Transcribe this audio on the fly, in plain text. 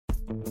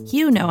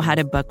You know how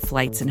to book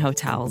flights and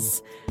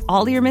hotels.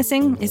 All you're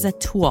missing is a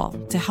tool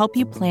to help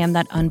you plan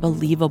that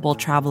unbelievable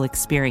travel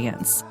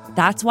experience.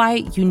 That's why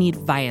you need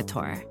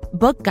Viator.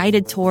 Book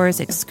guided tours,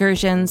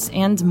 excursions,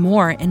 and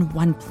more in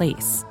one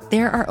place.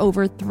 There are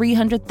over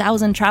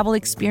 300,000 travel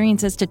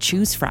experiences to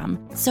choose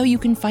from, so you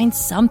can find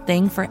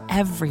something for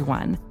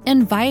everyone.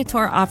 And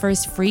Viator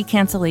offers free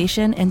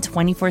cancellation and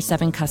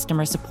 24/7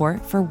 customer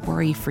support for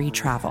worry-free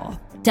travel.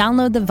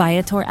 Download the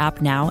Viator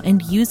app now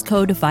and use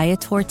code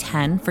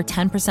Viator10 for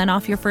 10%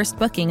 off your first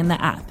booking in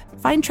the app.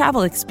 Find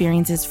travel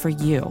experiences for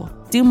you.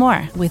 Do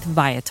more with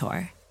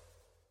Viator.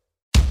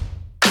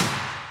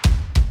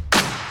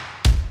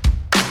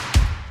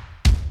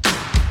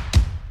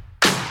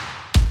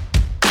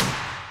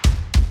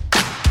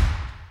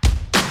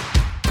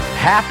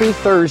 Happy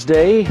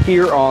Thursday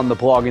here on the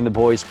Blogging the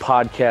Boys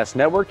podcast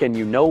network, and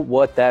you know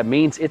what that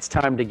means. It's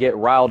time to get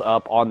riled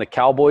up on the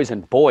Cowboys,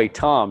 and boy,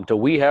 Tom, do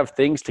we have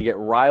things to get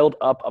riled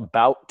up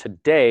about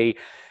today.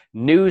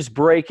 News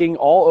breaking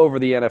all over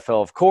the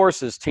NFL, of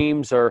course, as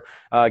teams are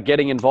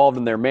getting involved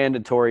in their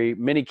mandatory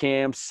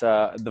minicamps.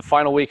 The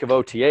final week of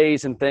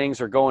OTAs and things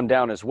are going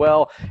down as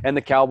well, and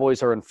the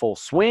Cowboys are in full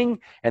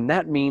swing, and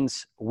that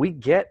means we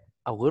get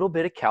a little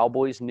bit of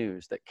Cowboys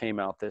news that came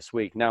out this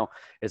week. Now,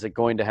 is it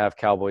going to have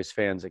Cowboys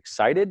fans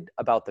excited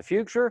about the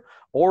future,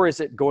 or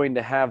is it going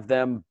to have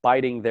them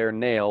biting their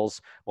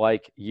nails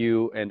like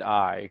you and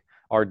I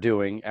are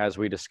doing, as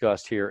we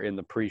discussed here in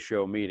the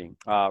pre-show meeting?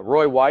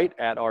 Roy White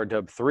at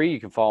RW3. You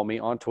can follow me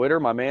on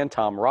Twitter. My man,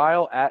 Tom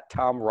Ryle at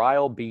Tom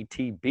Ryle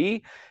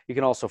BTB. You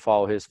can also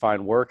follow his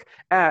fine work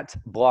at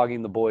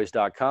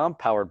bloggingtheboys.com,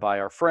 powered by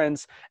our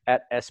friends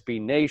at SB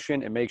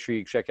Nation. And make sure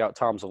you check out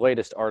Tom's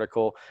latest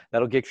article.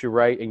 That'll get you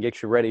right and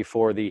get you ready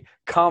for the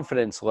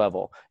confidence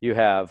level you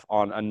have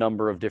on a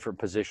number of different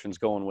positions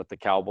going with the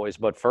Cowboys.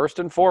 But first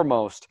and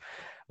foremost,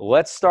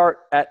 let's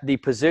start at the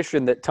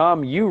position that,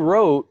 Tom, you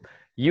wrote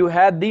you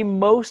had the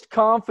most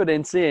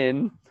confidence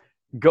in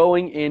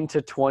going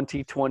into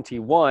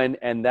 2021,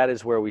 and that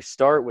is where we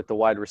start with the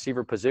wide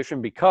receiver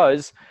position,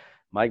 because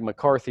Mike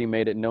McCarthy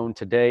made it known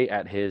today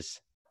at his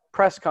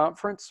press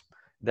conference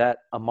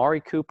that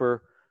Amari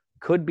Cooper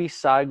could be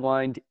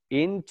sidelined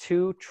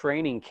into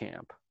training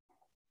camp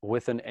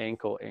with an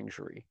ankle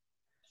injury.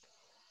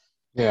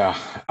 Yeah.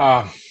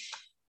 I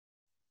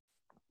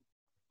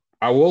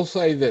will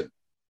say that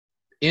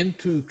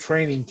into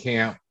training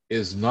camp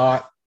is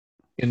not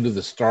into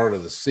the start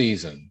of the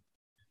season.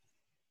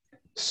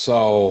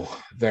 So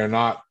they're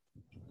not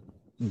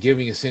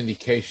giving us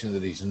indication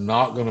that he's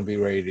not going to be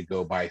ready to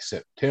go by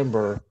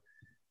September.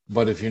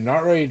 But if you're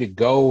not ready to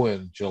go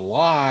in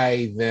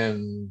July,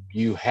 then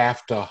you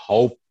have to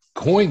hope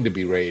going to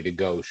be ready to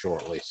go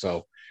shortly.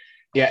 So,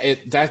 yeah,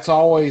 that's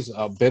always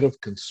a bit of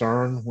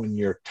concern when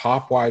your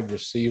top wide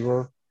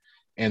receiver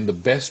and the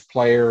best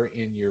player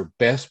in your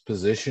best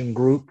position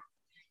group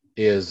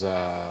is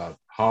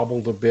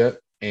hobbled a bit.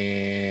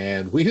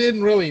 And we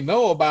didn't really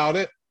know about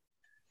it.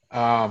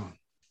 Not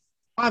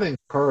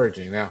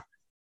encouraging. Now,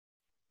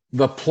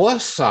 the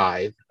plus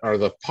side, or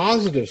the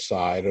positive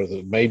side, or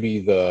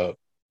maybe the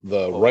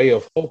ray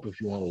of hope,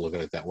 if you want to look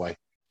at it that way,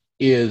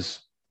 is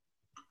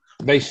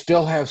they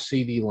still have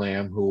CeeDee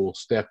Lamb, who will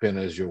step in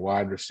as your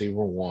wide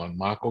receiver 1.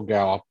 Michael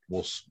Gallup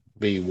will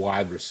be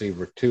wide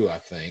receiver 2, I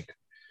think.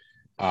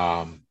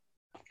 And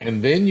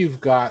then you've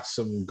got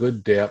some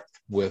good depth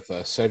with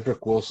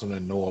Cedric Wilson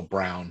and Noah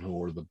Brown, who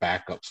were the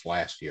backups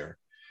last year.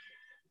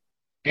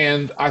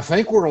 And I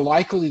think we're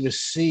likely to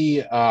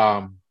see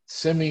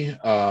Simi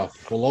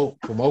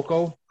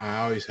Fehoko. I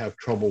always have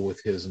trouble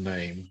with his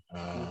name.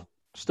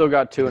 Still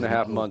got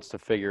 2.5 months to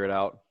figure it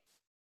out.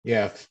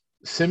 Yeah,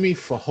 Simi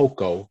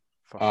Fehoko,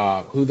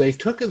 who they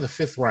took in the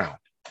 5th round,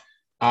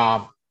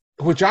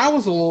 which I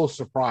was a little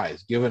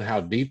surprised, given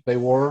how deep they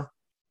were,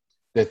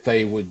 that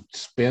they would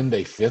spend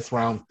a 5th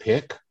round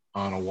pick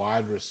on a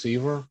wide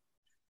receiver.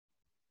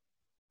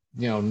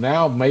 You know,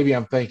 now maybe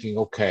I'm thinking,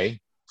 okay,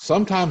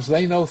 sometimes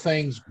they know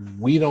things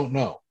we don't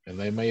know, and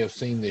they may have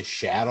seen this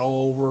shadow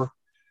over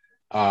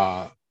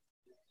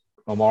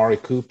Amari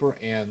Cooper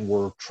and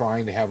were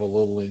trying to have a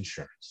little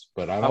insurance.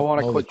 But I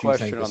want a quick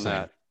question on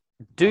that.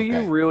 Do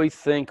you really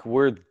think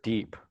we're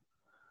deep?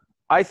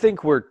 I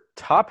think we're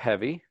top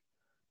heavy,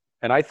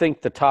 and I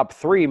think the top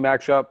 3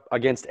 match up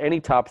against any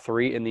top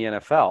 3 in the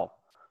NFL.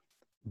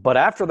 But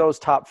after those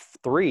top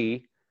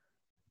 3,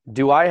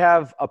 do I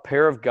have a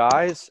pair of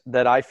guys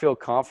that I feel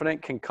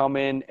confident can come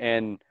in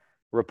and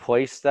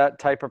replace that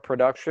type of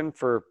production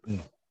for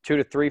 2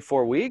 to 3,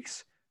 4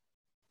 weeks?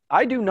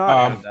 I do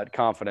not have that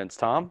confidence,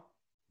 Tom.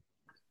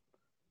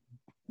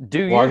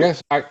 Do you? Well, I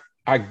guess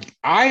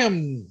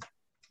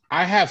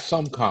I have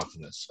some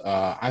confidence.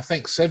 I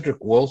think Cedric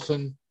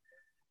Wilson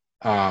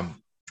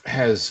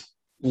has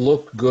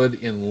looked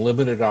good in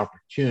limited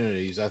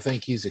opportunities. I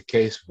think he's a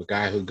case of a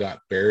guy who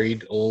got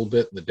buried a little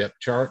bit in the depth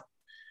chart.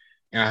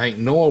 And I think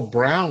Noah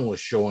Brown was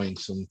showing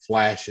some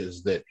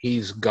flashes that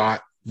he's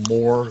got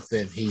more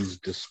than he's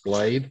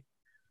displayed.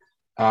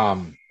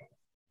 It's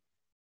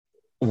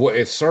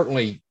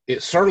certainly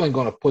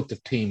going to put the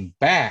team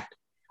back.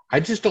 I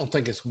just don't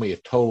think it's going to be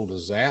a total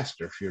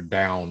disaster if you're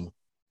down,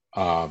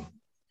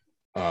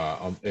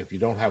 if you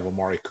don't have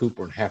Amari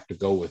Cooper and have to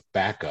go with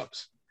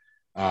backups.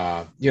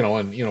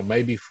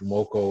 Maybe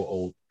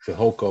Fehoko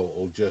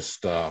will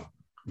just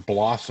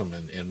blossom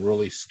and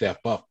really step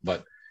up.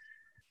 But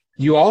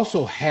you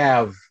also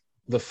have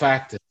the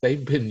fact that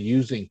they've been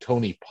using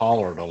Tony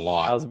Pollard a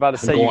lot. I was about to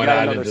say, you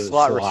got another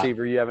slot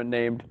receiver you haven't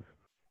named.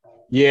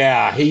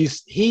 Yeah,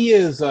 he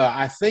is.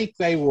 I think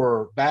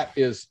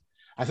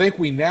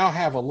we now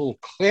have a little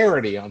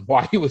clarity on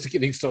why he was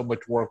getting so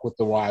much work with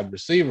the wide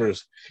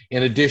receivers,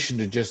 in addition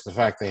to just the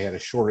fact they had a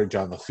shortage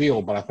on the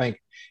field. But I think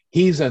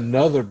he's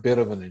another bit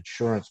of an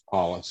insurance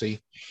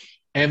policy.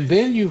 And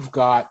then you've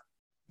got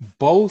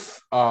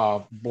both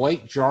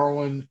Blake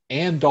Jarwin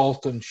and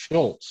Dalton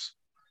Schultz,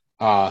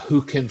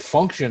 who can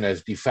function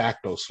as de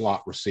facto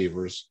slot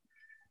receivers.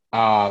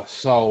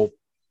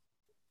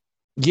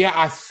 Yeah,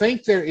 I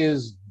think there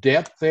is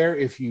depth there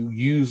if you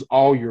use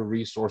all your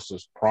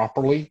resources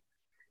properly.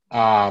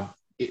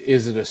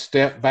 Is it a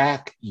step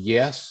back?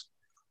 Yes.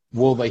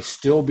 Will they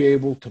still be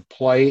able to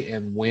play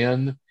and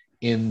win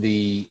in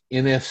the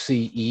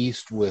NFC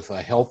East with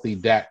a healthy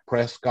Dak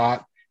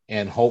Prescott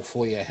and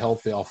hopefully a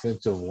healthy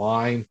offensive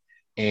line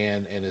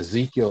and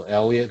Ezekiel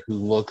Elliott, who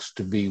looks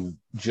to be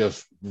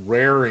just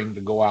raring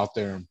to go out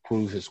there and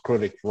prove his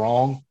critics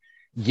wrong?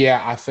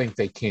 Yeah, I think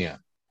they can.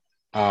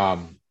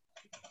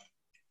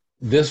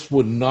 This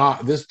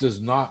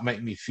does not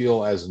make me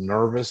feel as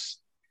nervous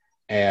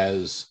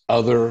as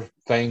other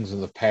things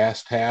in the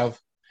past have.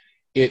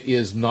 It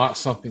is not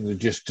something to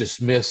just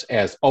dismiss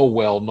as, oh,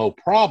 well, no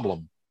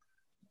problem.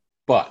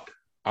 But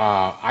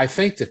I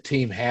think the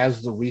team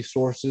has the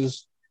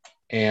resources.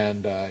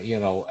 And,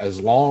 as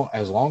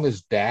long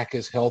as Dak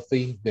is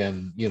healthy,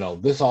 then,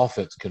 this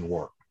offense can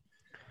work.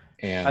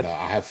 And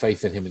I have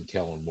faith in him and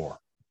Kellen Moore.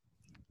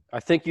 I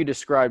think you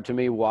described to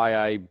me why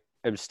I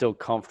am still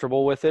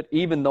comfortable with it,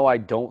 even though I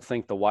don't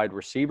think the wide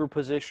receiver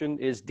position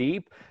is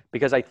deep,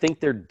 because I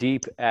think they're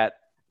deep at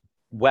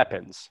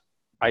weapons.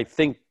 I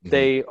think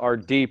they are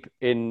deep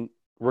in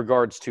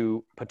regards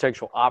to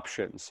potential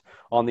options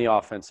on the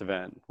offensive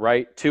end,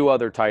 right? 2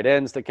 other tight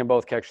ends that can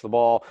both catch the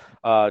ball,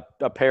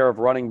 a pair of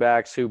running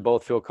backs who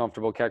both feel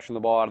comfortable catching the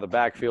ball out of the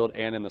backfield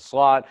and in the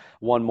slot,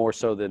 one more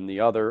so than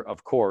the other,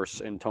 of course,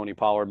 and Tony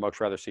Pollard.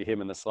 Much rather see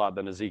him in the slot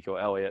than Ezekiel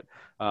Elliott.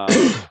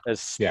 As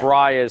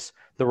spry as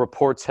the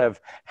reports have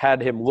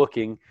had him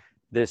looking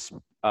this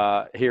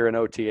here in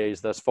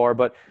OTAs thus far.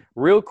 But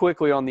real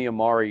quickly on the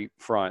Amari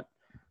front,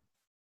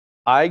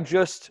 I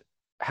just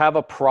have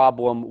a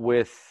problem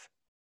with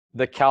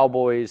the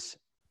Cowboys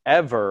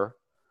ever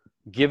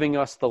giving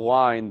us the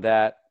line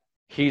that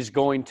he's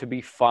going to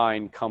be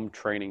fine come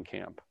training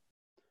camp.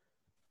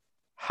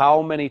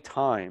 How many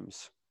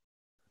times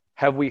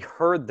have we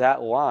heard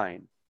that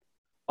line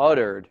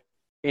uttered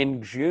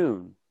in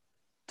June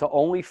to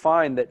only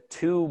find that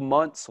 2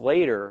 months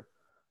later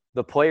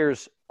the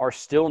players are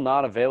still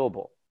not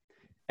available?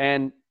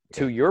 And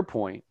to your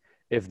point,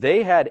 if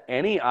they had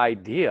any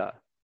idea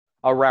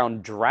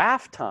around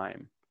draft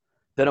time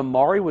that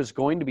Amari was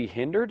going to be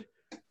hindered,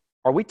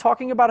 are we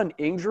talking about an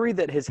injury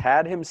that has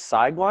had him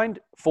sidelined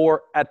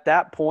for, at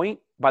that point,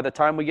 by the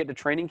time we get to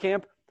training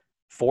camp,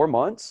 4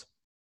 months?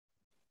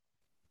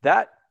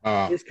 That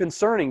is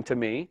concerning to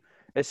me,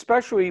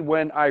 especially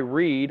when I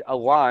read a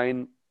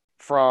line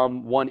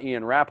from one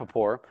Ian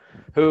Rappaport,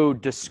 who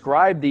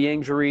described the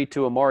injury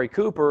to Amari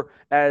Cooper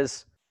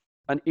as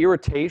an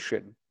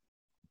irritation.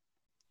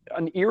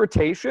 An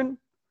irritation?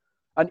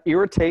 An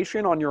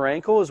irritation on your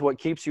ankle is what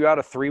keeps you out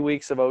of 3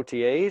 weeks of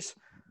OTAs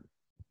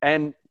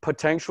and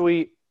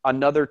potentially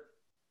another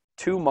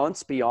 2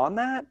 months beyond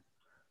that?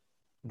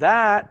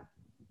 That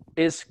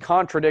is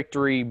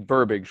contradictory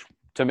verbiage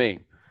to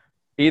me.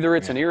 Either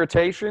it's an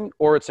irritation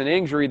or it's an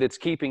injury that's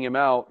keeping him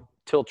out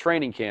till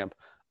training camp.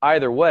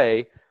 Either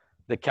way,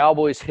 the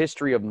Cowboys'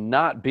 history of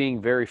not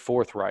being very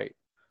forthright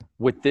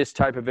with this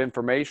type of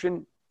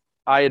information,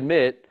 I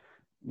admit,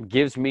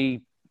 gives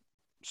me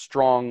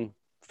strong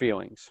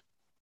feelings.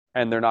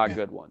 And they're not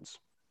good ones.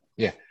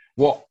 Yeah.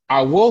 Well,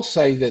 I will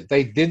say that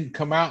they didn't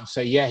come out and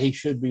say, yeah, he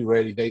should be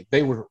ready.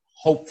 They were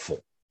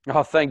hopeful.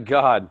 Oh, thank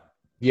God.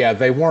 Yeah,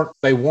 they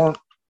weren't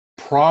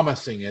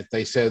promising it.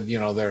 They said,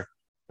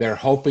 they're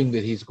hoping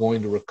that he's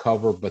going to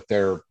recover, but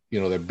they're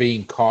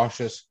being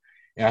cautious.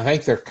 And I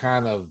think they're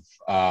kind of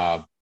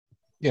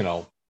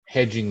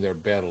hedging their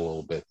bet a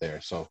little bit there.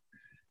 So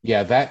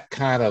yeah, that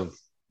kind of,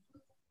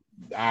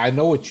 I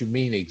know what you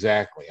mean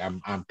exactly.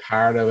 I'm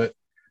tired of it.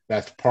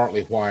 That's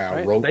partly why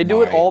I wrote. They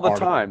do it all the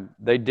time.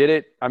 They did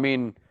it. I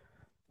mean,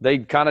 they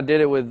kind of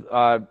did it with.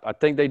 I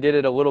think they did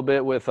it a little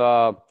bit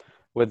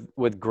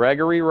with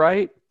Gregory,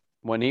 right?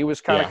 When he was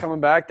kind of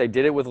coming back, they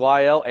did it with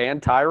Lyle and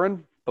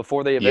Tyron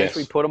before they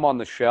eventually put him on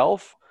the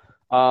shelf.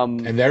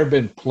 And there have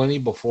been plenty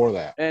before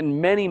that,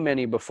 and many,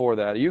 many before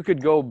that. You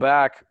could go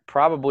back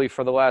probably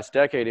for the last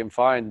decade and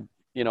find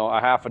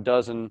a half a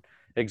dozen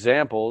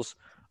examples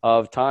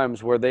of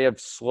times where they have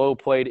slow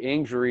played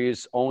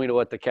injuries only to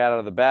let the cat out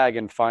of the bag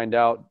and find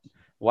out,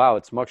 wow,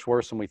 it's much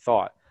worse than we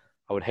thought.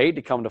 I would hate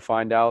to come to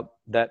find out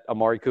that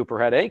Amari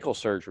Cooper had ankle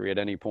surgery at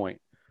any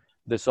point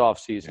this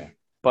offseason. Yeah.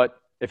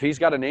 But if he's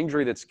got an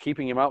injury that's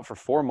keeping him out for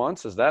 4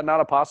 months, is that not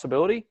a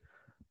possibility?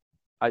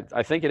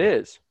 I think it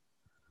is.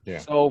 Yeah.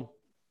 So,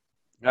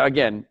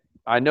 again,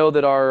 I know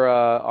that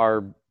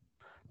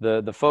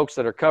the folks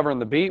that are covering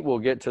the beat will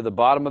get to the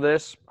bottom of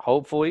this,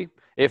 hopefully.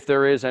 If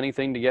there is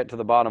anything to get to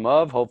the bottom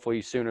of,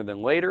 hopefully sooner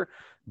than later.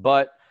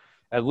 But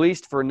at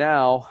least for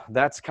now,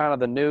 that's kind of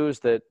the news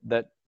that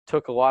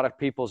took a lot of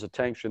people's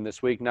attention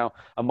this week. Now,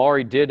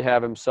 Amari did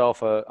have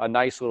himself a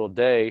nice little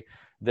day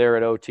there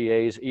at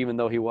OTAs, even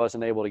though he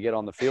wasn't able to get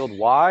on the field.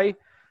 Why?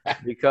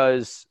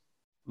 Because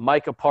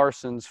Micah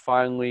Parsons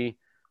finally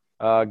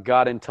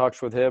got in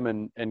touch with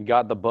him and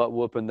got the butt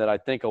whooping that I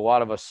think a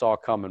lot of us saw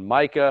coming.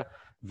 Micah,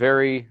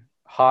 very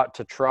hot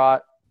to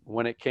trot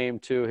when it came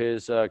to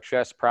his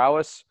chess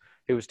prowess.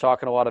 He was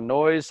talking a lot of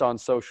noise on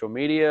social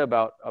media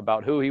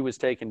about who he was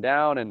taking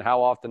down and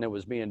how often it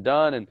was being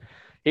done. And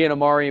he and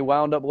Amari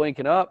wound up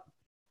linking up.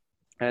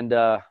 And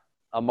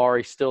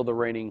Amari still the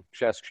reigning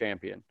chess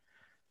champion.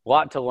 A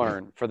lot to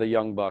learn for the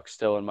young bucks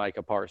still in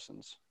Micah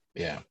Parsons.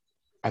 Yeah.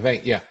 I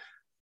think,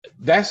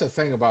 that's the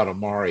thing about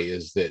Amari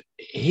is that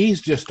he's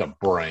just a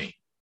brain.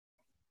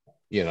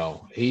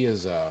 He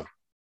is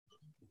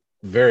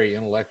very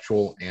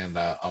intellectual, and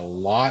a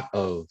lot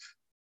of,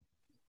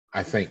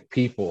 I think,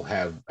 people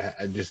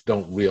just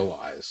don't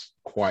realize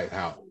quite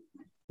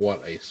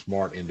what a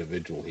smart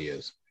individual he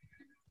is.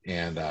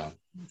 And,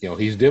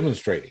 he's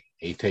demonstrating.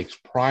 He takes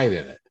pride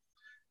in it.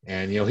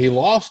 And, he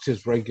lost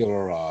his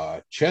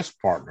regular chess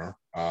partner,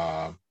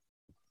 I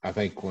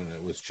think, when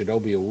it was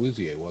Chidobe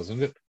Awuzie,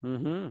 wasn't it?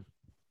 Mm-hmm.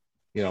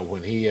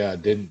 When he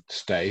didn't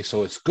stay.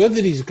 So it's good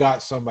that he's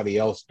got somebody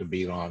else to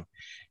beat on.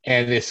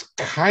 And it's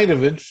kind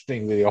of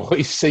interesting that he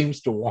always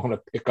seems to want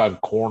to pick on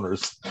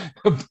corners.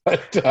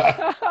 But,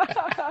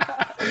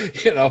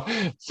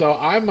 so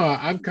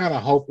I'm kind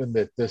of hoping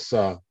that this,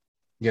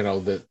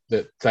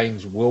 that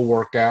things will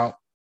work out.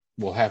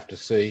 We'll have to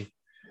see.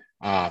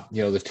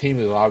 The team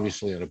is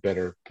obviously in a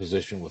better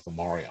position with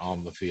Amari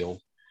on the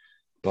field.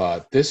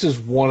 But this is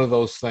one of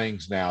those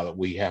things now that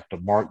we have to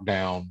mark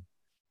down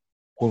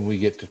when we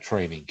get to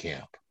training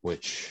camp,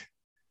 which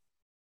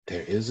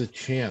there is a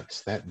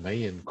chance that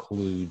may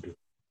include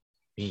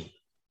me.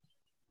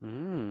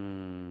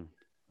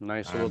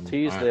 Nice little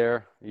tease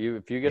there.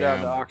 If you get out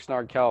to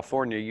Oxnard,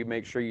 California, you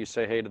make sure you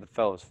say hey to the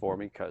fellas for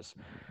me, because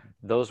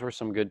those were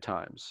some good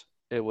times.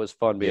 It was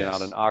fun being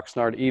out in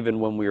Oxnard, even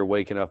when we were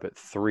waking up at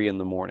 3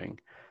 a.m.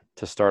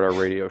 to start our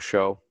radio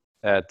show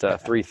at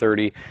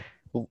 3:30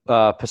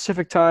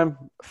 Pacific time,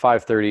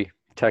 5:30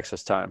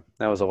 Texas time.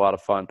 That was a lot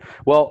of fun.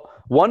 Well,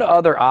 one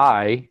other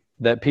eye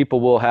that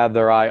people will have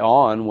their eye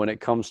on when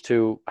it comes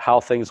to how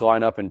things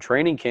line up in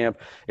training camp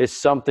is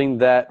something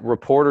that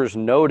reporters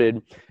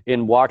noted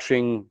in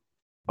watching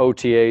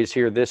OTAs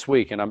here this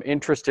week. And I'm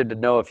interested to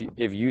know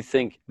if you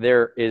think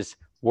there is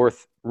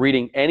worth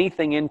reading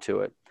anything into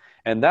it.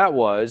 And that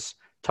was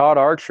Todd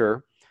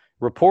Archer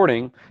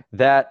reporting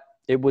that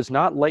it was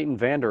not Leighton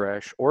Vander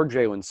Esch or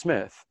Jalen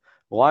Smith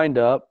lined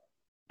up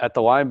at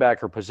the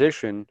linebacker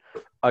position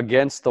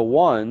against the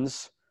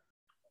ones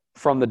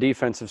from the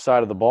defensive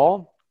side of the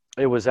ball.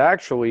 It was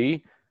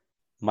actually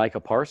Micah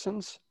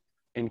Parsons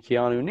and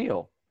Keanu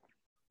Neal.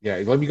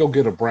 Yeah, let me go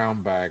get a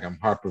brown bag. I'm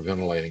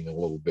hyperventilating a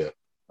little bit.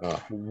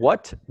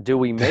 What do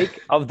we make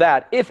of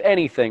that, if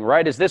anything,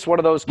 right? Is this one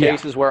of those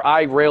cases where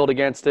I railed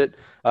against it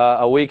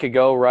a week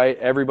ago, right?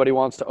 Everybody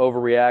wants to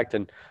overreact.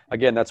 And,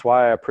 again, that's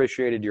why I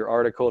appreciated your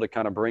article to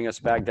kind of bring us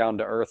back down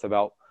to earth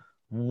about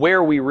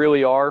where we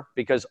really are,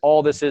 because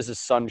all this is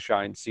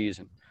sunshine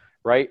season,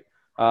 right?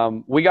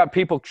 We got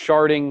people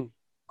charting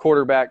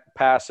quarterback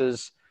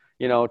passes.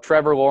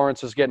 Trevor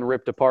Lawrence is getting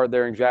ripped apart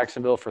there in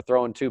Jacksonville for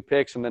throwing 2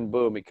 picks, and then,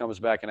 boom, he comes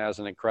back and has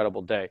an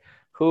incredible day.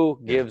 Who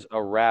gives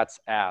a rat's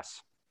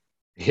ass?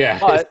 Yeah.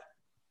 But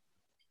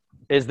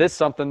is this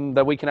something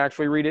that we can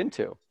actually read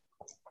into?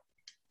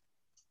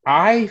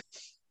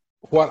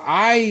 What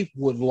I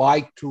would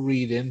like to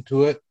read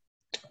into it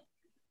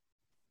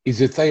is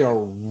that they are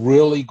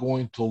really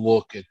going to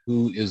look at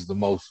who is the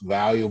most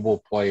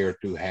valuable player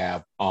to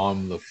have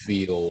on the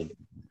field,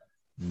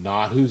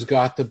 not who's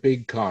got the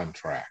big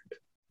contract,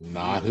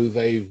 not who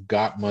they've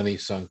got money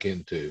sunk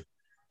into,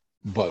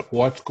 but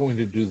what's going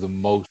to do the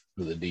most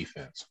for the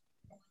defense.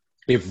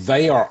 If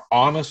they are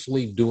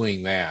honestly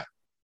doing that,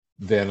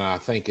 then I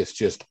think it's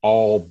just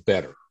all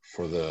better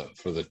for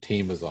the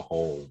team as a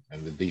whole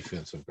and the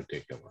defense in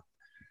particular.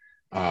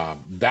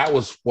 That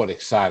was what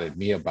excited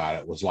me about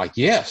it, was like,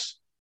 yes,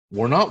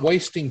 we're not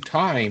wasting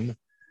time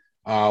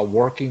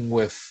working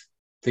with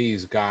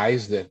these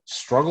guys that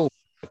struggled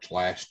much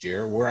last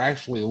year. We're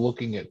actually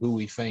looking at who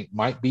we think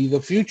might be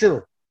the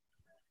future,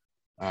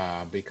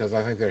 because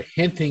I think they're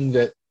hinting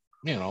that,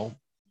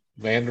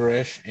 Vander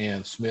Esch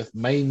and Smith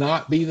may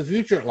not be the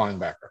future at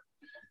linebacker.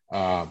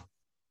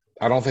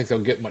 I don't think they'll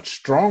get much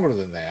stronger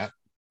than that,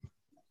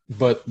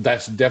 but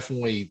that's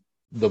definitely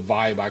the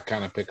vibe I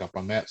kind of pick up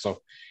on that.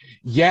 So,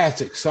 yeah,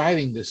 it's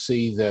exciting to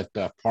see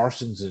that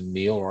Parsons and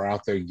Neal are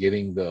out there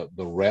getting the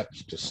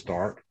reps to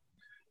start.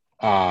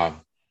 And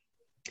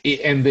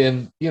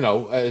then,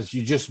 as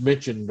you just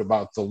mentioned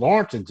about the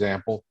Lawrence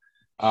example,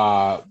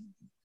 Van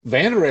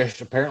Der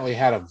Esch apparently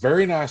had a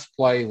very nice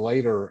play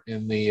later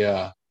in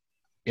the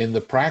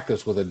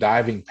practice with a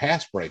diving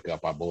pass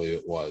breakup, I believe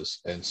it was.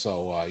 And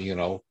so,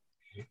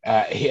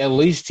 at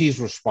least he's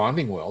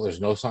responding well.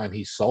 There's no sign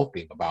he's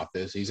sulking about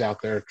this. He's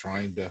out there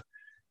trying to,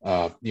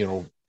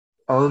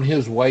 earn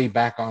his way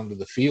back onto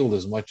the field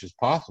as much as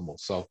possible.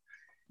 So,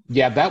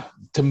 yeah, that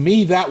to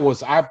me that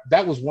was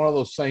one of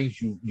those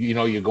things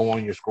you go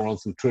on, you're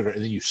scrolling through Twitter,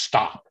 and then you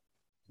stop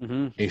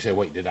and you say,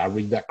 "Wait, did I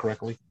read that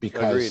correctly?"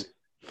 Because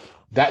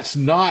that's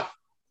not,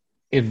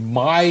 in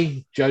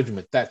my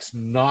judgment, that's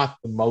not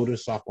the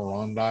modus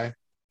operandi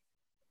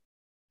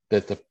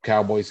that the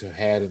Cowboys have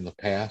had in the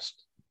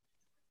past.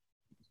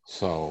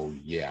 So,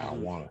 yeah, I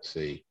want to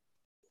see.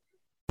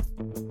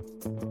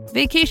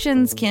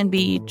 Vacations can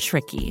be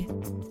tricky.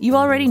 You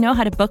already know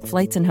how to book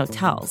flights and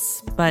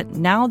hotels, but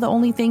now the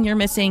only thing you're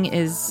missing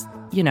is,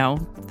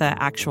 the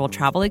actual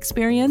travel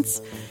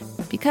experience.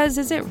 Because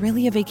is it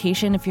really a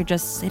vacation if you're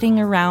just sitting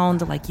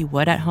around like you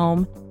would at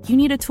home? You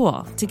need a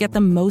tool to get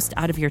the most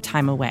out of your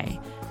time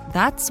away.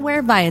 That's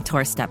where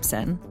Viator steps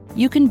in.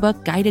 You can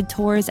book guided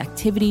tours,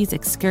 activities,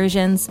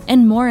 excursions,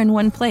 and more in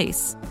one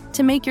place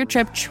to make your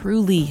trip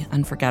truly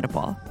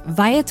unforgettable.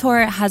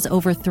 Viator has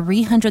over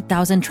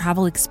 300,000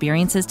 travel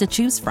experiences to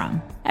choose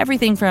from.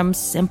 Everything from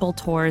simple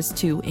tours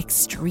to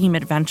extreme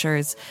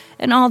adventures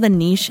and all the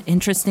niche,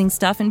 interesting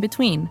stuff in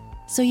between.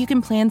 So you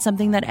can plan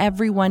something that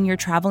everyone you're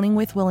traveling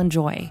with will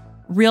enjoy.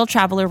 Real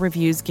traveler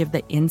reviews give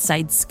the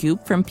inside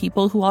scoop from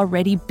people who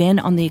already been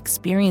on the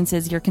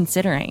experiences you're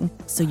considering,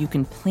 so you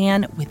can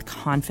plan with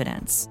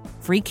confidence.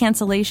 Free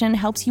cancellation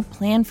helps you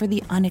plan for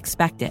the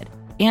unexpected.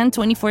 And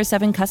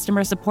 24/7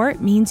 customer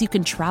support means you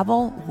can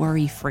travel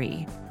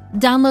worry-free.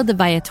 Download the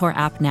Viator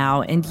app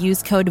now and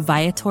use code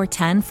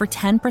Viator10 for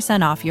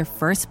 10% off your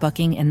first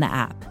booking in the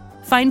app.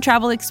 Find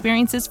travel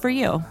experiences for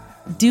you.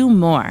 Do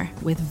more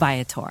with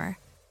Viator.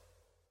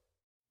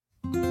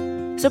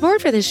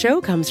 Support for this show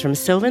comes from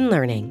Sylvan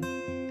Learning.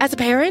 As a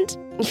parent,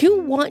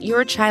 you want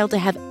your child to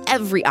have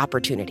every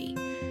opportunity,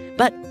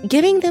 but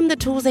giving them the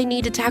tools they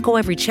need to tackle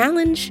every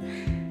challenge,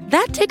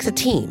 that takes a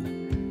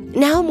team.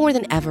 Now more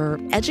than ever,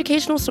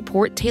 educational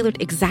support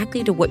tailored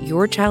exactly to what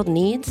your child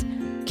needs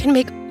can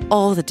make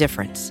all the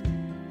difference.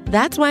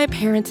 That's why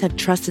parents have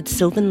trusted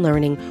Sylvan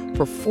Learning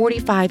for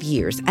 45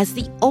 years as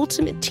the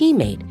ultimate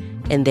teammate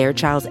in their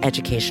child's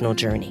educational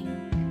journey,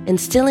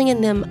 instilling in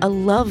them a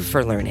love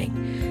for learning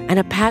and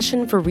a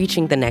passion for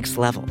reaching the next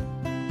level.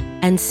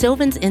 And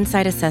Sylvan's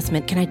Insight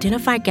Assessment can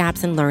identify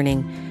gaps in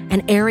learning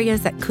and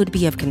areas that could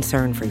be of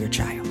concern for your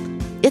child.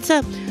 It's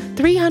a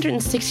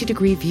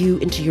 360-degree view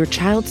into your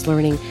child's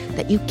learning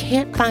that you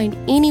can't find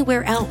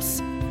anywhere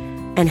else,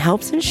 and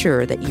helps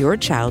ensure that your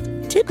child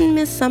didn't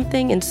miss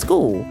something in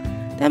school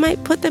that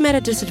might put them at a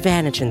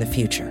disadvantage in the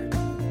future.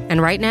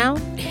 And right now,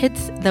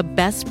 it's the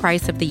best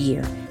price of the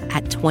year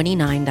at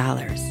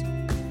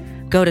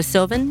 $29. Go to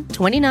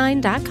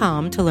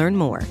sylvan29.com to learn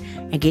more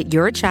and get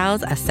your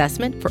child's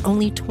assessment for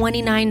only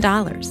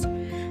 $29.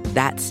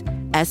 That's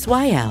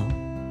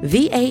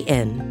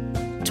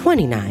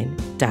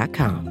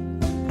SYLVAN29.com.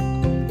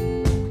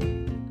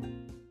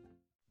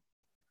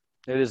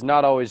 It has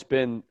not always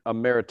been a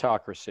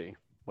meritocracy,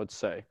 let's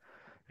say.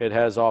 It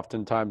has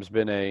oftentimes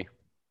been a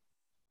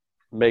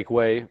make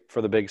way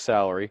for the big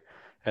salary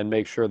and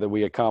make sure that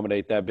we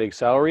accommodate that big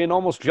salary and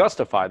almost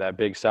justify that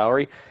big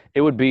salary.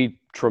 It would be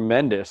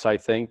tremendous, I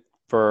think,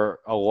 for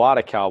a lot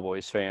of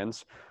Cowboys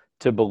fans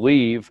to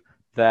believe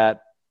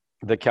that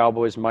the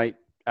Cowboys might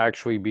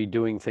actually be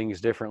doing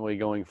things differently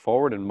going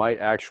forward and might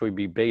actually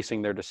be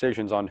basing their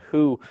decisions on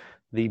who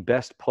the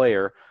best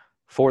player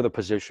for the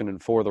position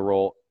and for the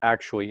role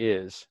actually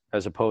is,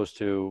 as opposed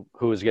to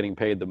who is getting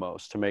paid the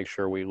most, to make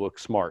sure we look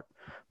smart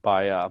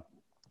by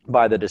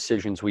the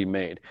decisions we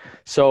made.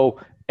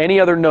 So any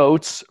other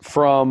notes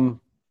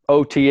from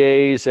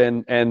OTAs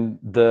and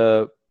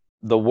the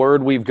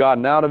word we've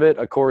gotten out of it?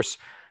 Of course,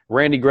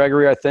 Randy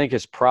Gregory, I think,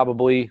 is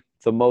probably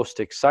the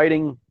most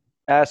exciting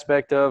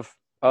aspect of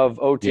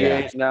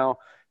OTAs now.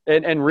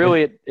 And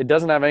really, it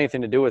doesn't have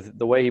anything to do with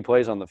the way he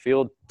plays on the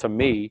field. To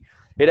me,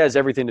 it has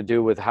everything to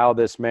do with how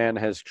this man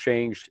has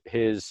changed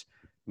his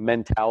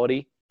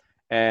mentality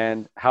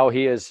and how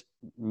he has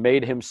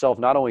made himself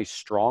not only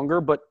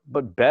stronger but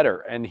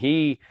better, and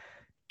he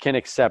can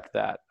accept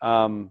that.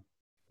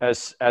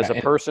 As a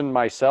person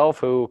myself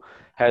who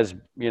has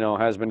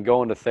been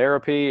going to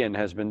therapy and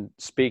has been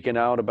speaking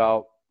out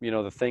about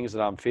the things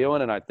that I'm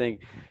feeling, and I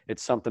think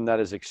it's something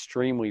that is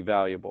extremely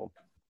valuable,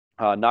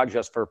 not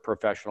just for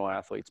professional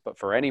athletes but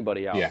for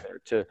anybody out there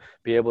to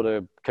be able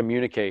to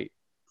communicate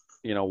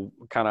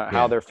kind of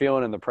how they're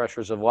feeling and the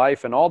pressures of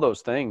life and all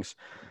those things.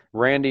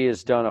 Randy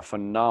has done a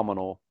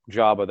phenomenal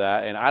job of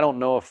that. And I don't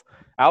know if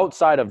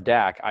outside of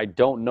Dak, I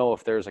don't know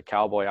if there's a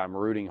Cowboy I'm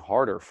rooting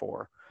harder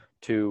for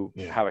to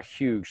have a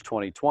huge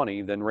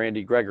 2020 than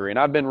Randy Gregory. And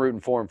I've been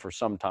rooting for him for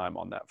some time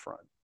on that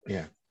front.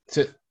 Yeah.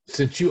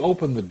 Since you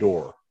opened the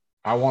door,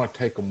 I want to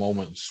take a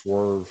moment and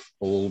swerve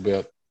a little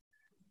bit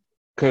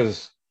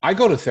because I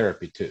go to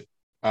therapy too.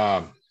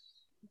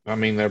 I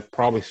mean, there are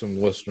probably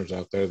some listeners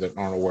out there that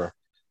aren't aware.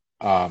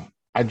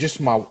 I just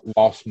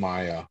lost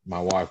my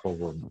wife a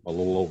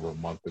little over a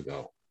month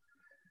ago,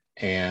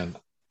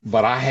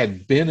 but I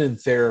had been in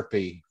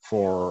therapy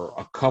for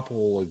a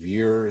couple of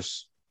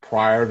years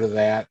prior to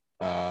that,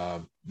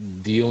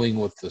 dealing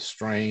with the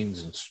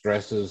strains and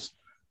stresses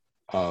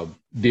of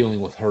dealing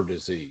with her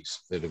disease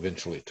that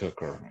eventually took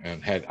her,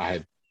 and I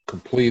had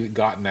completely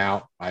gotten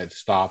out. I had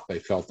stopped. They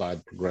felt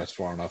I'd progressed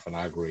far enough, and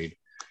I agreed.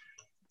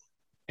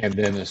 And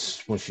then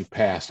when she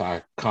passed,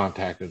 I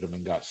contacted them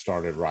and got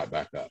started right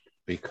back up,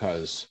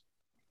 because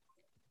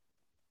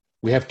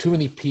we have too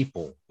many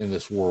people in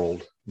this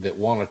world that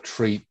want to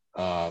treat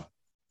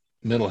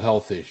mental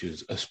health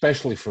issues,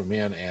 especially for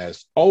men,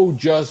 as, oh,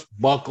 just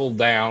buckle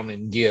down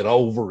and get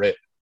over it.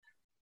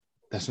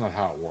 That's not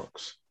how it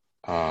works.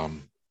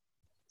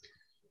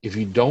 If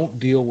you don't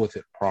deal with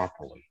it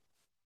properly,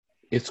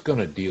 it's going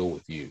to deal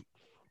with you.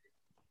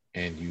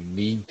 And you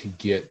need to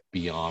get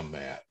beyond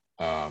that.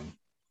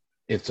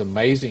 It's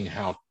amazing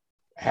how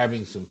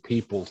having some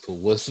people to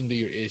listen to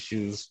your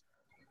issues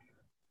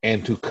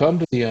and to come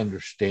to the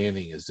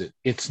understanding is that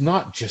it's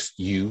not just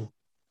you.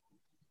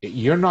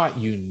 You're not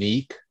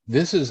unique.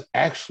 This is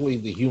actually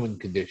the human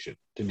condition,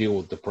 to deal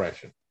with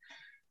depression,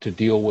 to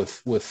deal with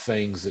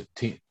things that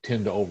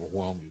tend to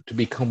overwhelm you, to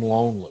become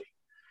lonely,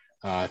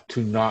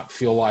 to not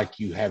feel like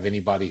you have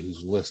anybody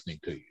who's listening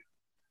to you.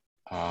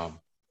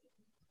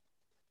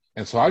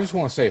 And so I just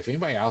want to say, if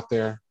anybody out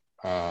there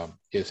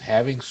is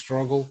having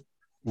struggle,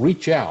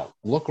 reach out,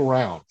 look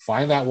around,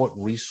 find out what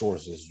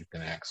resources you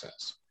can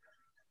access.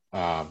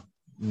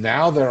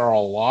 Now there are a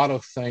lot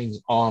of things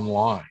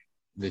online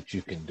that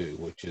you can do,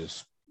 which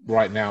is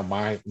right now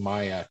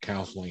my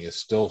counseling is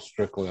still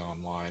strictly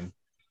online.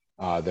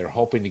 They're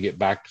hoping to get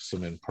back to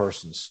some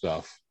in-person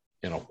stuff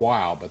in a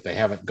while, but they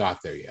haven't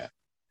got there yet.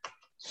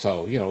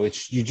 So,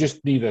 you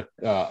just need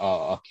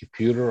a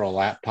computer, a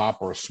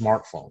laptop, or a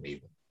smartphone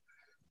even.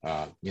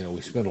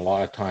 We spend a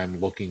lot of time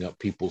looking up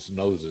people's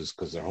noses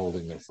because they're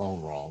holding their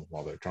phone wrong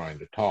while they're trying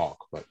to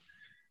talk. But,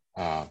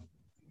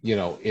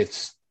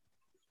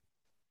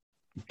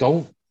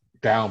 don't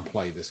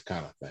downplay this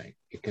kind of thing.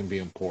 It can be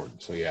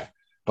important. So, yeah.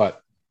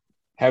 But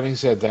having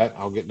said that,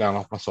 I'll get down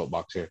off my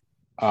soapbox here.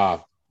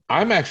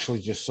 I'm actually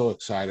just so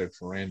excited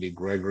for Randy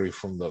Gregory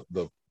from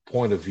the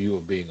point of view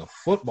of being a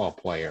football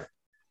player,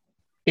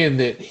 in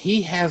that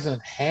he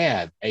hasn't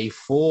had a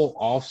full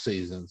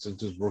offseason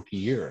since his rookie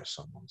year, as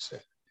someone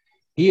said.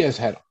 He has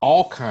had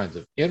all kinds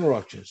of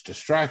interruptions,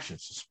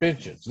 distractions,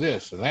 suspensions,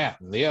 this and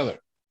that and the other.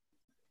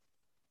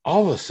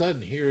 All of a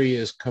sudden, here he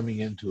is coming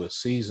into a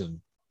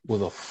season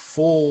with a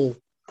full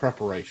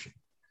preparation,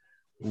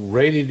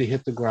 ready to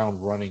hit the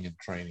ground running in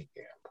training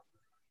camp.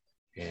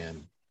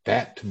 And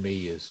that, to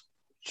me, is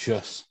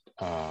just,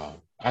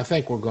 I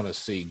think we're going to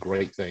see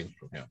great things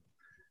from him,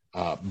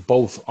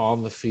 both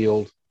on the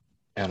field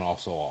and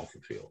also off the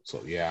field.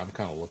 So, yeah, I'm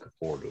kind of looking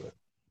forward to it.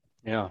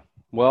 Yeah.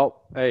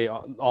 Well, hey,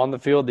 on the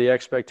field, the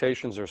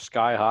expectations are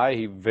sky high.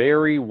 He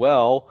very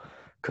well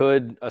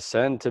could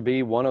ascend to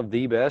be one of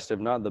the best, if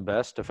not the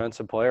best,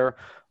 defensive player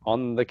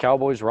on the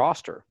Cowboys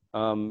roster.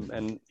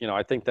 And,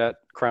 I think that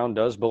crown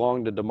does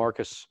belong to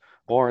DeMarcus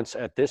Lawrence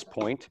at this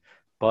point,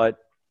 but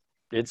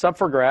it's up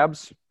for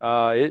grabs.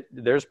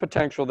 There's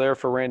potential there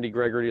for Randy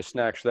Gregory to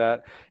snatch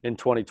that in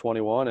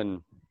 2021.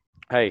 And,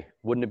 hey,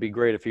 wouldn't it be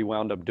great if he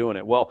wound up doing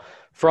it? Well,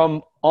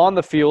 from on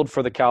the field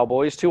for the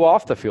Cowboys to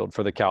off the field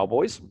for the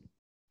Cowboys,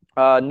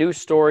 news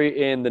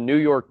story in the New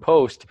York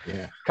Post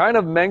kind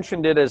of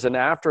mentioned it as an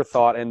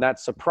afterthought, and that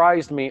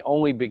surprised me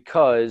only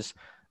because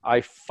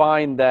I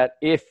find that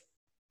if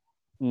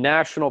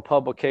national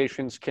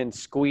publications can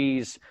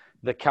squeeze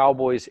the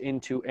Cowboys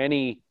into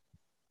any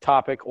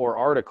topic or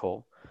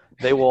article,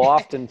 they will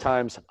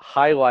oftentimes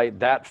highlight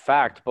that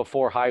fact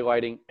before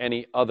highlighting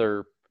any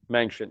other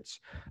mentions.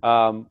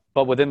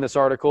 But within this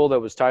article that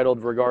was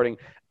titled regarding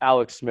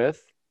Alex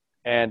Smith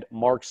and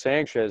Mark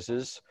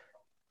Sanchez's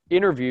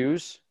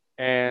interviews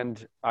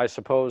and I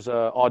suppose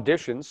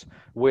auditions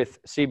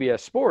with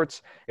CBS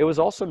Sports, it was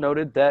also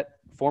noted that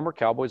former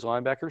Cowboys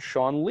linebacker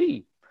Sean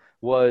Lee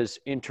was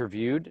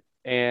interviewed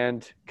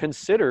and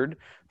considered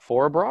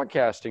for a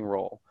broadcasting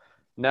role.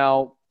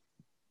 Now,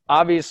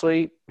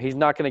 obviously, he's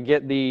not going to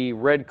get the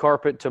red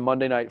carpet to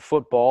Monday Night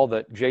Football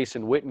that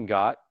Jason Witten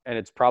got, and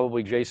it's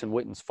probably Jason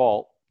Witten's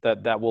fault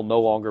that will no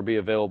longer be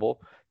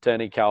available to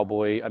any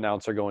Cowboy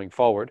announcer going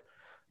forward.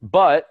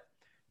 But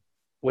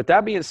with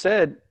that being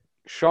said,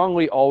 Sean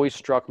Lee always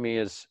struck me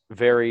as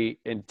very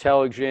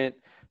intelligent,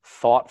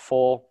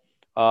 thoughtful,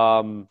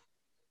 and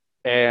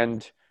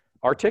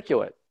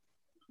articulate.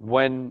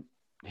 When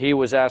he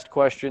was asked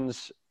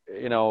questions,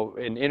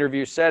 in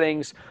interview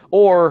settings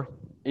or,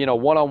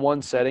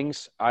 one-on-one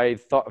settings, I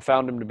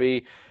found him to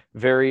be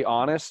very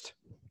honest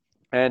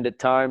and at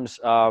times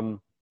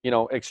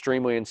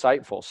extremely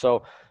insightful.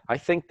 So I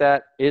think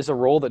that is a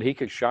role that he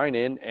could shine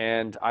in,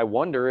 and I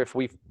wonder if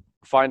we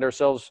find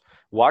ourselves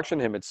watching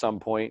him at some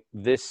point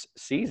this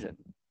season.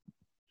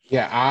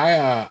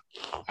 Yeah,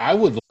 I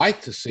would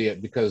like to see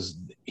it because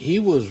he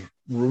was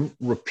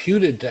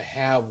reputed to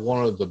have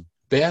one of the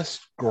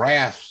best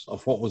grasps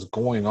of what was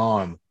going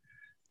on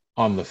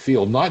the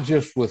field, not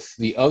just with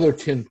the other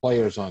 10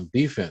 players on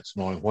defense,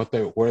 knowing where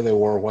they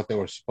were, what they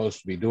were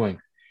supposed to be doing.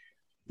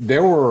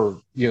 There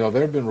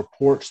have been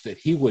reports that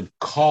he would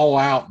call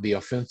out the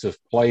offensive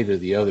play to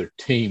the other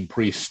team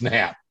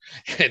pre-snap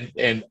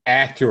and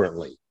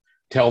accurately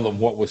tell them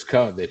what was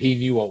coming, that he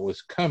knew what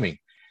was coming.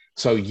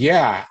 So,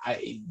 yeah,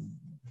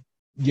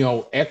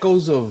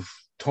 echoes of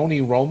Tony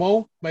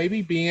Romo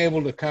maybe being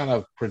able to kind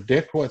of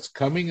predict what's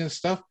coming and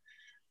stuff.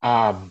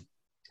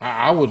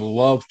 I would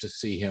love to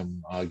see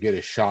him get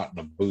a shot in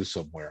a booth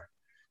somewhere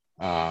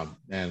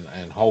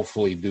and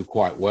hopefully do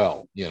quite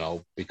well,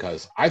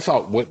 because I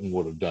thought Witten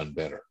would have done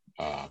better.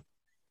 I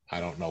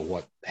don't know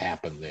what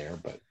happened there,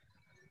 but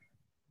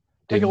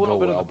I think a little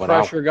bit of the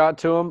pressure got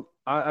to him.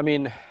 I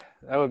mean,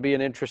 that would be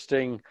an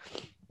interesting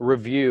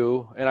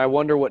review, and I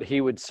wonder what he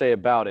would say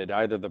about it.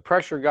 Either the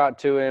pressure got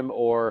to him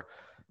or,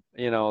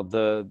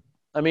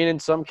 in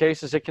some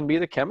cases it can be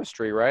the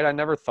chemistry, right? I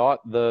never thought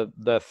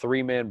the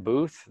three-man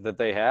booth that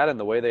they had and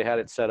the way they had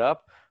it set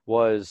up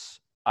was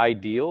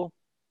ideal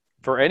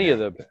for any of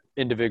the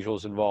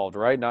individuals involved,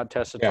 right? Not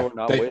Tessitore,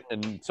 not Witten,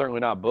 and certainly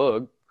not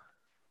Boog.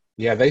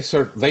 Yeah, they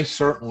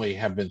certainly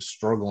have been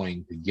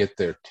struggling to get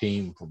their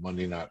team for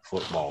Monday Night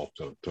Football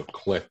to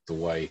click the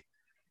way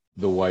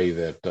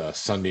that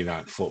Sunday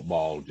Night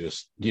Football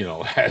just,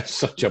 has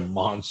such a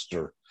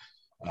monster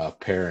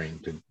pairing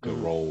to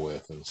roll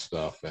with and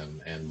stuff,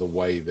 and the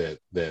way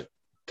that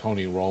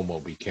Tony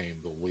Romo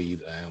became the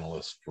lead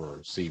analyst for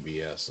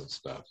CBS and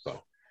stuff.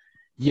 So,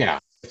 yeah,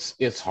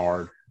 it's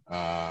hard,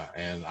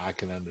 and I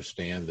can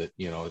understand that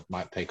it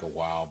might take a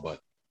while, but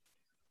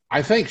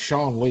I think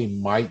Sean Lee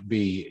might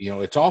be.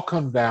 It's all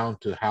come down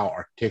to how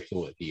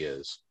articulate he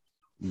is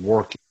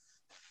working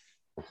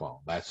the phone.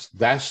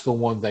 That's the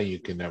one thing you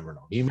can never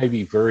know. He may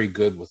be very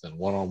good within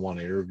one-on-one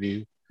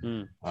interview.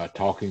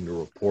 Talking to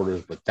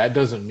reporters, but that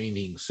doesn't mean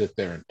he can sit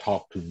there and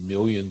talk to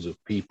millions of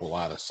people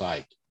out of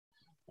sight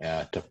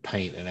to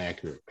paint an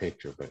accurate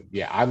picture. But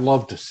yeah, I'd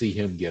love to see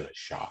him get a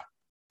shot.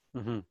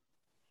 Mm-hmm.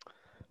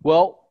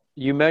 Well,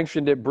 you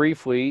mentioned it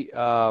briefly,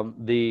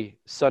 the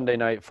Sunday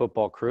Night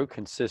Football crew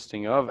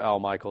consisting of Al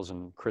Michaels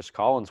and Chris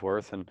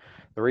Collinsworth. And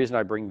the reason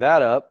I bring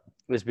that up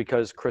is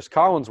because Chris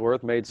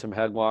Collinsworth made some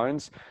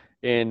headlines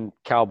in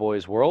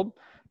Cowboys world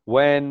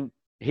when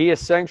he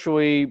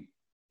essentially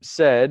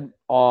said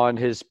on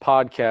his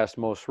podcast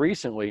most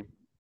recently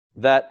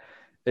that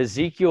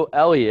Ezekiel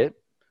Elliott,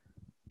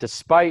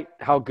 despite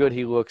how good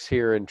he looks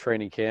here in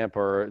training camp,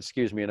 in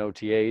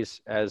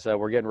OTAs, as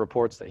we're getting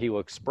reports that he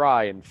looks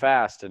spry and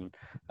fast and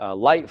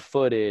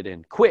light-footed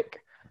and quick,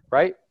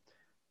 right?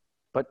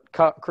 But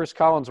Chris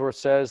Collinsworth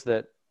says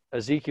that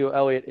Ezekiel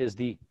Elliott is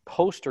the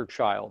poster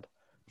child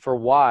for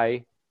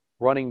why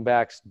running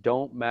backs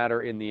don't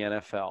matter in the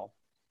NFL.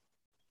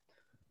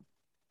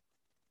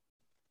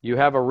 You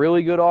have a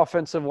really good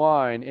offensive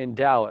line in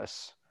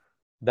Dallas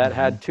that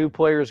had two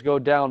players go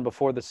down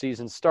before the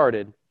season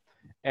started,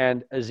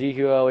 and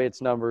Ezekiel Elliott's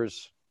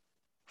numbers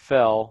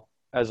fell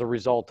as a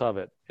result of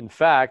it. In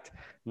fact,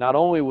 not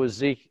only was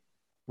Zeke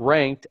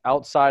ranked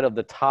outside of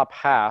the top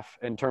half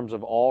in terms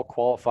of all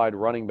qualified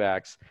running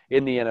backs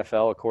in the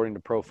NFL, according to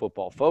Pro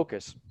Football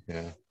Focus,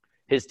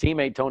 his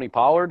teammate Tony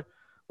Pollard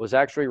was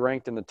actually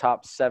ranked in the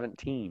top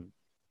 17,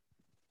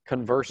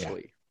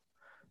 conversely.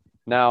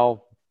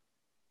 Now,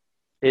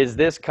 is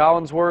this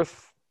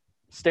Collinsworth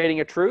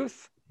stating a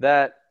truth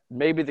that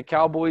maybe the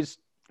Cowboys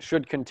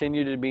should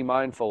continue to be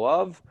mindful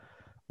of?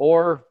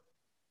 Or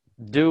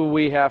do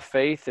we have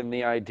faith in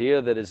the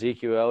idea that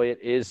Ezekiel Elliott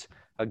is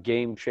a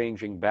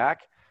game-changing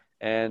back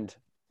and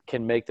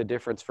can make the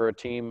difference for a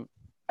team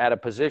at a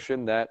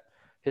position that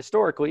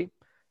historically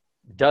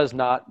does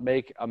not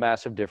make a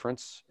massive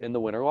difference in the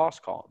win or loss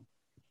column?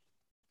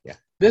 Yeah,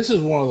 this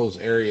is one of those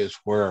areas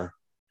where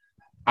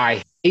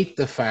I hate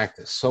the fact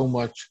that so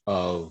much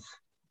of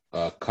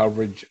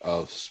coverage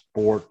of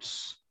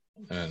sports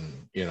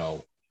and,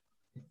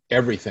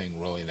 everything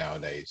really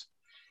nowadays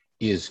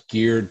is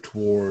geared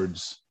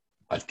towards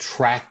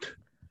attract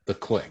the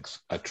clicks,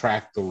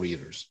 attract the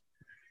readers,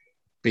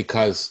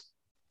 because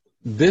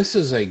this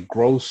is a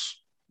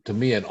gross, to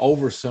me, an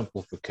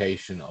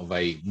oversimplification of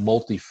a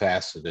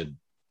multifaceted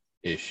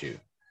issue.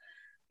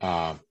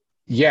 I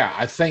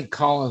think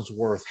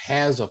Collinsworth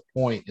has a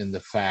point in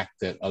the fact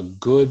that a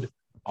good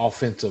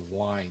offensive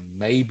line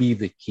may be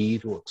the key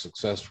to a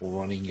successful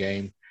running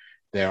game.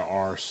 There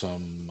are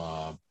some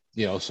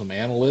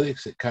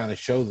analytics that kind of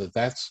show that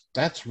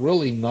that's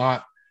really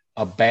not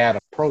a bad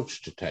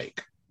approach to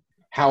take.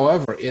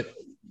 However, it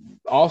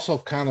also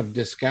kind of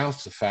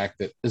discounts the fact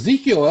that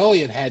Ezekiel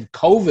Elliott had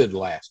COVID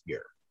last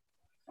year.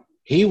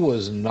 He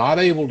was not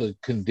able to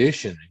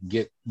condition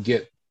and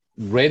get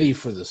ready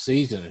for the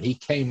season, and he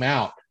came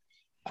out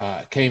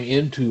came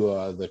into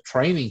the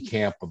training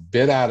camp a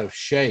bit out of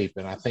shape,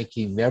 and I think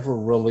he never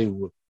really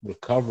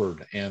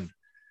recovered. And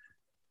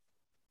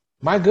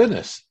my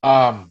goodness,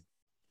 I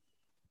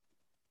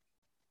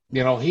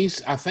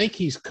think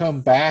he's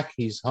come back.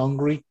 He's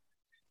hungry.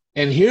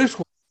 And here's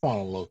what I want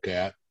to look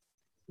at.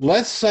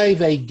 Let's say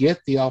they get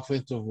the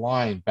offensive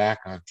line back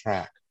on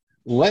track.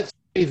 Let's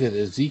say that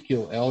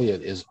Ezekiel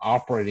Elliott is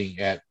operating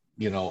at,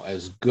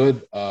 as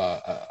good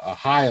a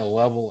high a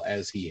level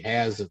as he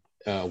has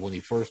when he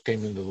first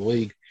came into the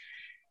league.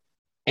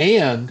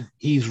 And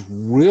he's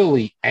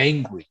really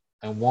angry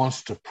and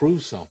wants to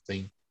prove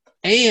something.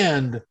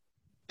 And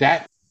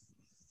that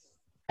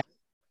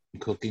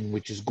cooking,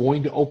 which is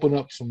going to open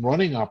up some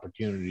running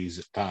opportunities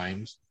at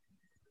times.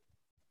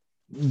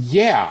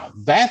 Yeah,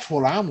 that's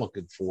what I'm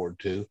looking forward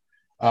to.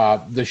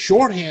 The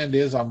shorthand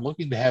is I'm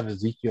looking to have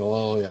Ezekiel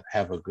Elliott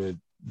have a good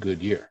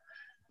year.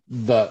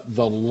 The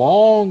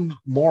long,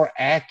 more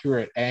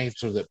accurate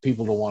answer that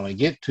people don't want to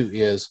get to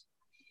is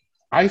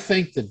I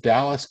think the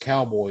Dallas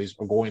Cowboys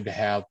are going to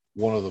have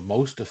one of the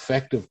most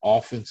effective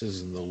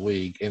offenses in the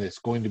league, and it's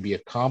going to be a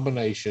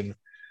combination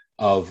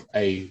of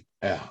a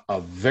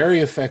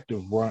very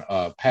effective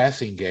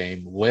passing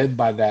game led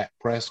by Dak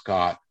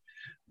Prescott,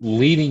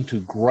 leading to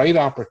great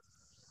opportunities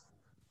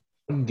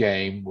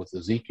game with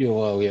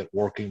Ezekiel Elliott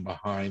working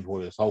behind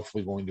what is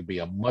hopefully going to be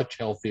a much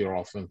healthier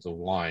offensive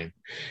line,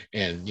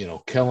 and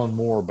Kellen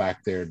Moore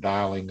back there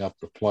dialing up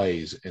the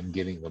plays and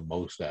getting the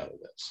most out of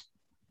this.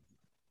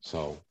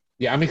 So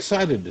yeah, I'm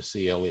excited to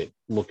see Elliott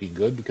looking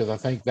good because I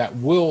think that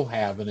will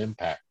have an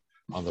impact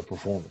on the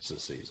performance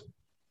this season.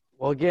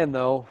 Well, again,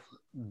 though,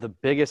 the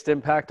biggest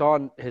impact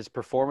on his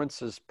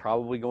performance is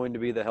probably going to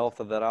be the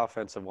health of that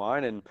offensive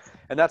line. And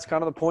that's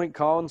kind of the point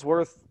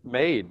Collinsworth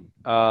made,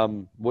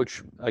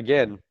 which,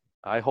 again,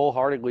 I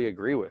wholeheartedly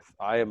agree with.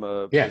 I am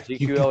a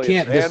Ezekiel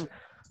Elliott fan.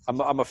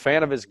 I'm a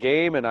fan of his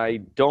game, and I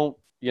don't,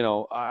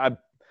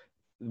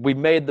 we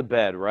made the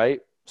bed, right?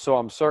 So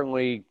I'm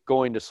certainly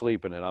going to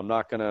sleep in it. I'm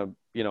not going to,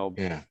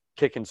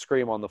 kick and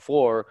scream on the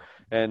floor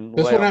and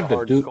lay on the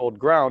hard, cold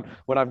ground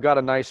when I've got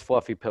a nice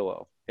fluffy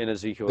pillow in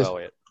Ezekiel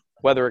Elliott.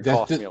 Whether it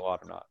costs me a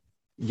lot or not.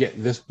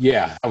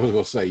 I was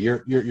going to say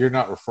you're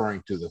not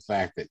referring to the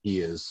fact that he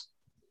is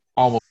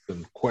almost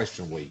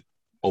unquestionably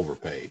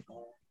overpaid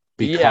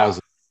because.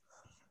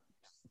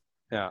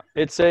 Yeah,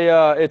 it's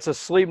a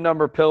Sleep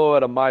Number pillow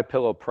at a My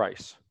Pillow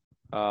price,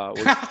 which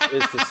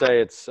is to say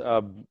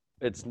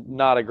it's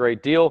not a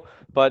great deal,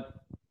 but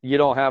you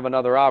don't have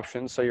another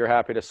option, so you're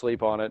happy to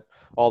sleep on it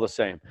all the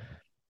same.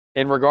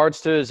 In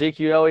regards to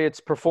Ezekiel Elliott's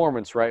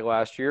performance, right,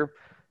 last year,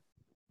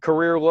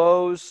 career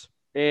lows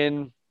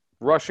in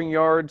rushing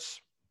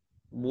yards,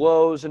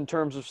 lows in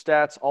terms of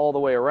stats all the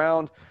way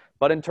around.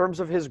 But in terms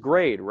of his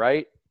grade,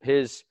 right,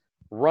 his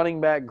running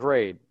back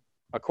grade,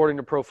 according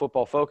to Pro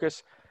Football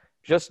Focus,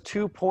 just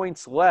 2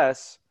 points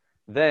less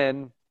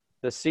than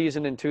the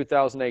season in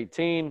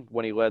 2018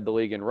 when he led the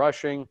league in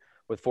rushing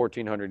with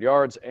 1,400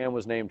 yards and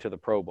was named to the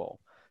Pro Bowl.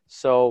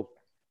 So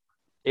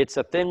it's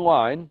a thin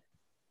line,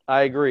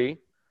 I agree,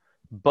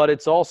 but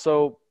it's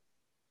also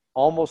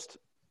almost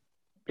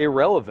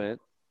irrelevant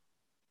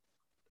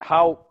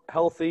how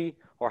healthy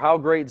or how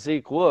great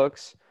Zeke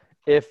looks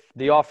if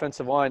the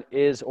offensive line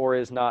is or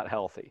is not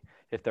healthy.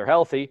 If they're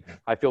healthy,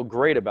 I feel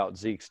great about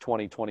Zeke's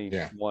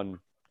 2021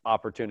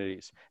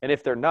 opportunities. And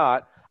if they're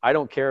not, I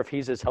don't care if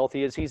he's as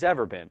healthy as he's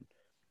ever been.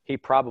 He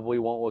probably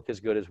won't look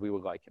as good as we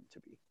would like him to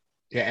be.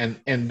 Yeah,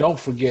 and don't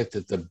forget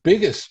that the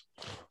biggest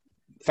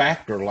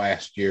factor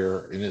last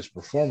year in his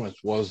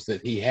performance was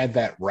that he had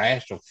that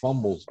rash of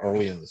fumbles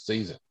early in the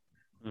season.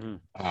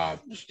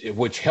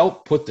 Which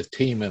helped put the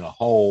team in a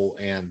hole.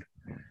 And,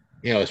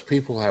 as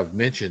people have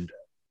mentioned,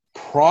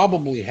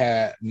 probably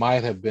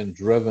might have been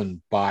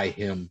driven by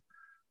him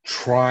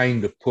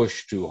trying to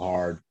push too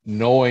hard,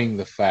 knowing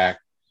the fact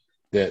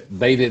that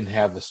they didn't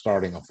have the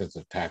starting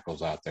offensive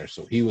tackles out there.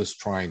 So he was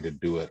trying to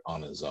do it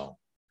on his own.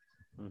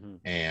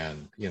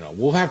 And,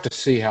 we'll have to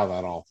see how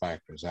that all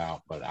factors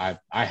out. But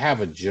I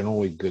have a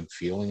generally good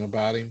feeling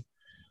about him.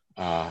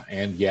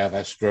 And,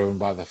 that's driven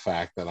by the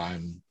fact that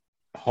I'm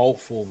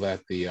hopeful that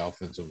the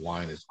offensive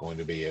line is going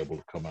to be able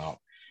to come out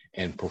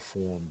and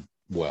perform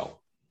well.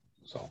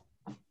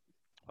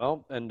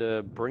 And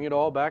to bring it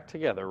all back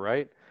together,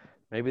 right?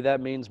 Maybe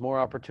that means more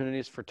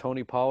opportunities for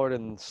Tony Pollard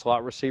in the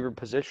slot receiver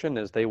position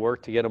as they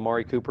work to get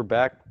Amari Cooper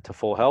back to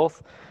full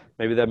health.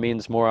 Maybe that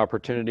means more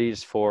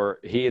opportunities for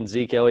he and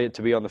Zeke Elliott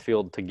to be on the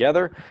field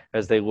together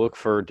as they look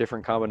for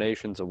different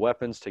combinations of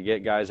weapons to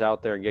get guys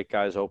out there and get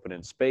guys open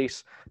in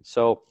space.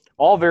 So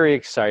all very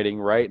exciting,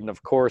 right? And,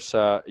 of course,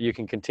 you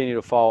can continue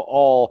to follow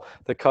all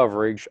the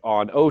coverage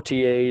on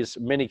OTAs,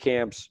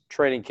 minicamps,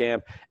 training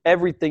camp.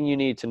 Everything you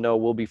need to know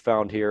will be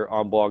found here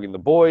on Blogging the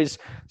Boys.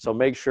 So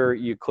make sure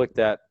you click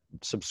that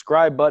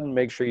subscribe button.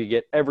 Make sure you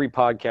get every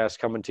podcast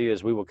coming to you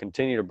as we will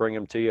continue to bring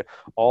them to you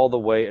all the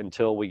way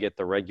until we get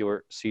the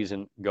regular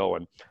season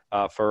going.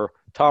 For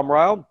Tom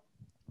Ryle,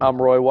 I'm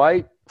Roy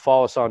White.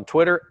 Follow us on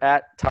Twitter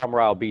at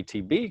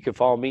TomRyleBTB. You can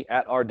follow me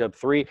at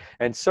RW3.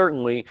 And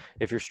certainly,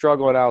 if you're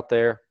struggling out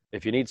there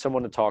If you need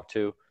someone to talk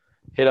to,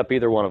 hit up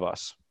either one of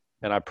us.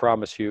 And I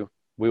promise you,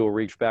 we will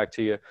reach back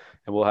to you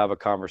and we'll have a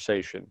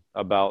conversation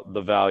about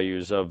the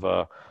values of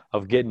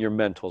getting your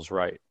mentals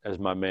right, as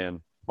my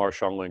man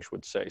Marshawn Lynch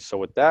would say. So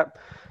with that,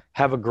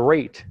 have a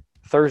great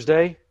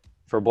Thursday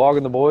for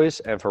Blogging the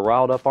Boys and for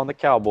Ryled Up on the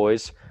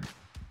Cowboys.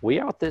 We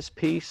out this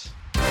piece.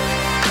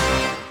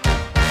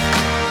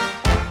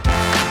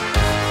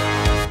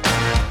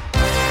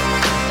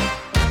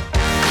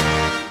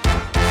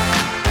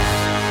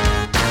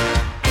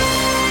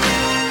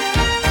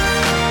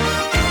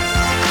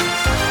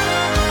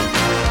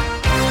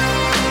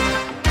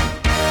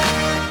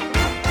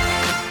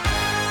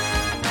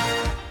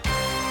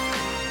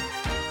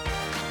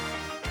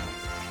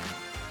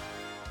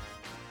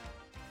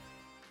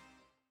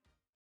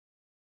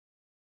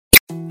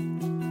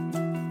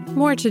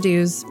 More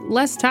to-dos,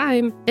 less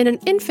time, and an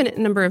infinite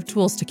number of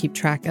tools to keep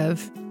track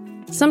of.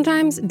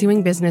 Sometimes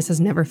doing business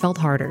has never felt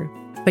harder,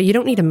 but you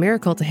don't need a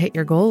miracle to hit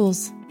your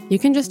goals. You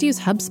can just use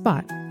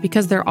HubSpot,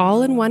 because their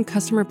all-in-one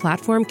customer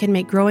platform can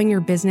make growing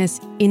your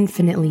business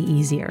infinitely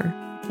easier.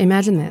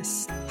 Imagine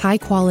this: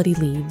 high-quality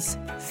leads,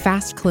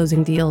 fast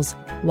closing deals,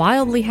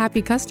 wildly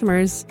happy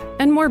customers,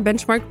 and more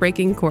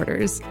benchmark-breaking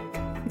quarters.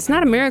 It's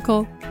not a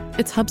miracle,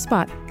 it's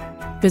HubSpot.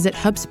 Visit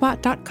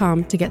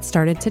HubSpot.com to get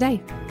started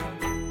today.